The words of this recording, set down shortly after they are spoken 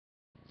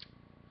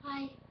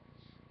Hi.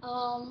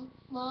 Well,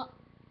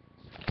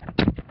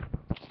 there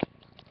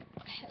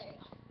you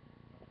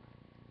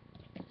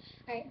go.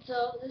 Alright,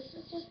 so this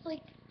is just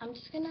like, I'm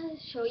just gonna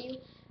show you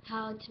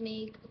how to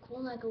make a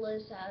cool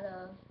necklace out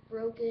of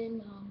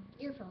broken,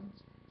 earphones.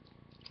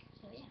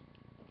 So yeah.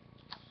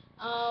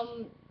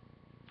 Um,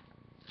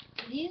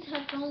 these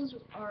headphones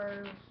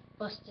are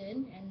busted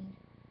and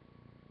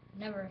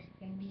never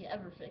gonna be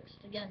ever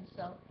fixed again,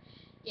 so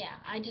yeah,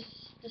 I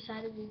just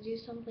decided to do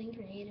something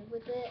creative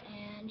with it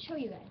and show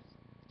you guys.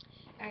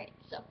 Alright,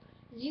 so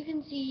as you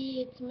can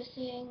see, it's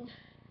missing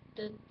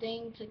the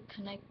thing to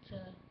connect to,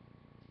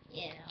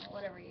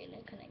 whatever you're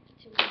gonna connect it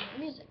to with your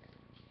music,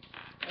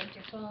 like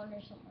your phone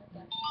or something like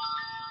that.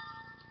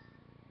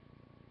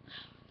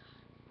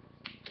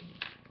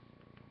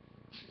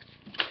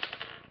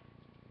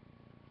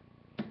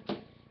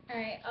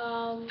 Alright,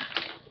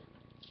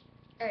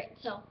 alright,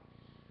 so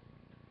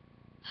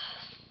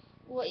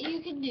what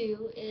you can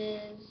do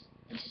is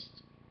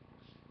just,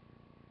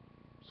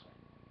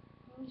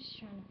 I'm just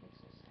trying to fix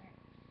this. Alright,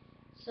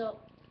 so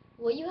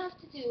what you have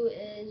to do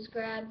is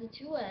grab the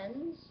two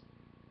ends.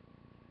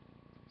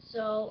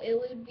 So it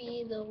would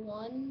be the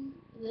one,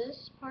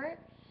 this part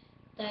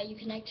that you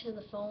connect to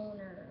the phone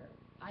or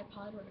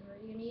iPod, whatever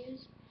you're gonna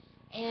use,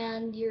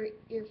 and your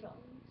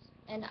earphones.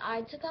 And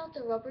I took out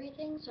the rubbery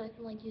thing so I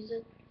can like use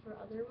it for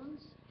other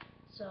ones.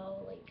 So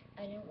like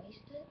I didn't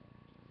waste it.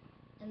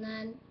 And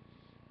then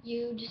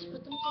you just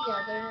put them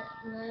together,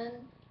 and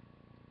then,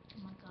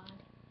 oh my god,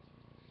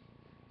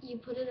 you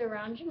put it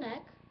around your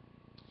neck,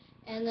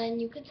 and then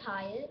you could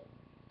tie it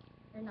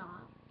or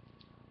not.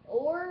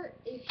 Or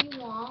if you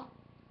want,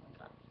 oh my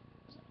god,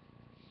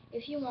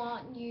 if you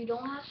want, you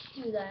don't have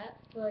to do that,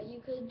 but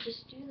you could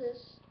just do this.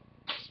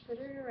 Just put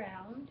it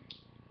around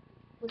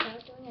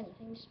without doing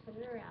anything. Just put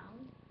it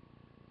around.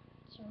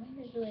 So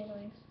my hair's really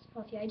annoying 'cause it's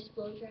puffy. I just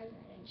blow dried and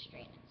I didn't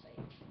straighten it. So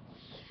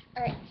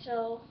yeah. Alright,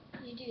 so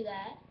you do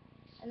that,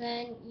 and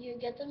then you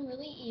get them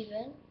really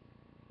even,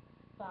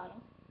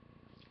 bottom,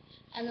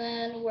 and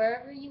then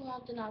wherever you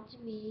want the knot to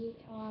be,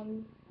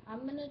 I'm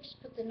gonna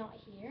just put the knot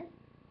here.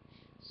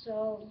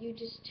 So you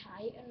just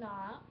tie a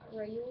knot, a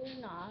regular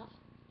knot,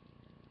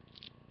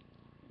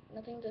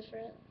 nothing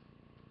different,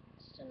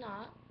 just a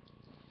knot,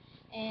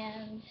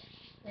 and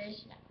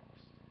there's your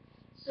necklace.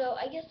 So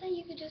I guess that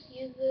you could just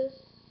use this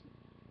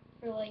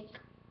for like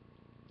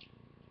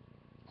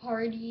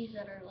parties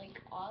that are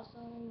like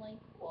awesome, like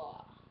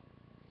wow.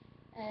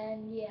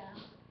 And yeah,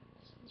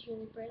 it's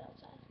really bright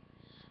outside.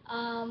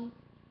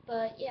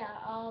 But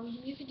yeah,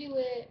 you could do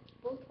it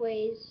both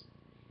ways,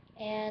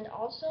 and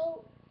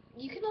also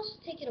you can also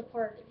take it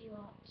apart if you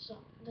want. So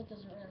that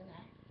doesn't really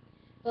matter.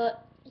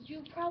 But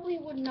you probably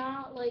would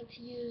not like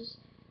to use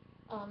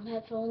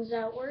headphones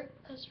at work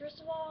because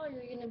first of all,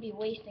 you're gonna be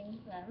wasting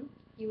them.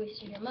 You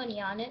wasted your money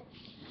on it,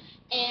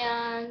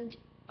 and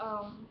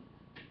um,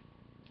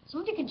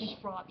 somebody could just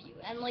rob you.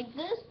 And like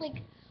this,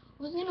 like,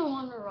 who's gonna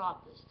want to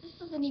rob this? This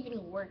doesn't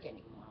even work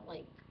anymore.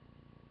 Like,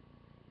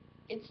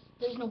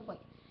 there's no point.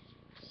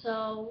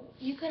 So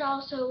you could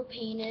also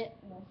paint it,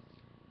 well,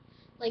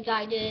 like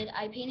I did.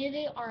 I painted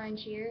it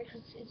orange here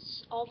because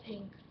it's all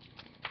pink.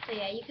 So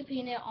yeah, you could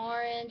paint it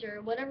orange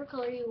or whatever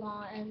color you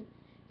want. And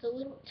the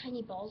little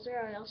tiny balls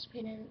there, I also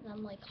painted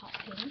them like hot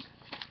pink.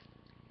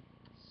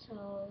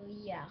 So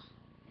yeah,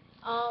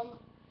 um,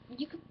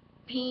 you could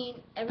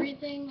paint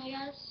everything, I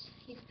guess.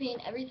 You could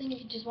paint everything if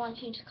you just want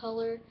to change the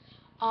color.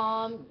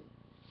 Um,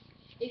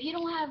 if you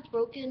don't have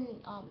broken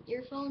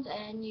earphones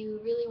and you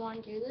really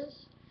want to do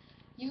this,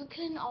 you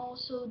can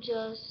also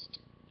just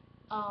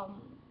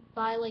um,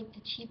 buy like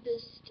the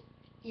cheapest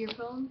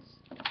earphones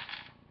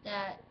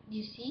that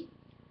you see,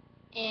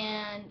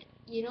 and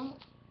you don't,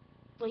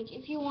 like,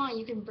 if you want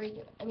you can break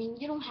it. I mean,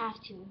 you don't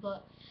have to,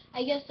 but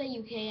I guess that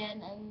you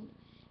can. And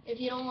if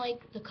you don't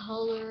like the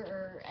color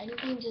or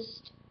anything,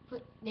 just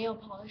put nail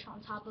polish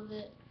on top of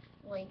it.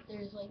 Like,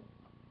 there's like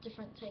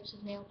different types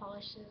of nail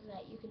polishes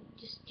that you can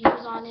just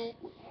use on it,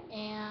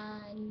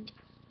 and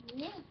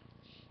yeah,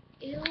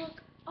 it'll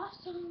look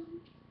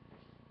awesome.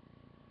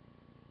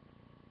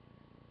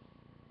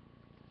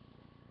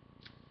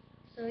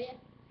 So yeah,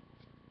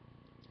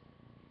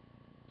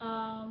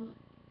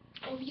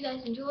 hope you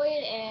guys enjoy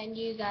it, and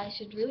you guys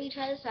should really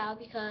try this out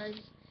because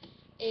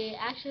it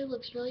actually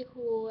looks really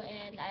cool,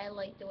 and I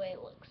like the way it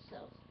looks.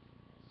 So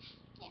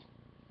yeah.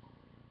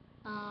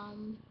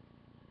 Um.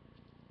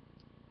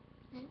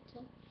 Right, so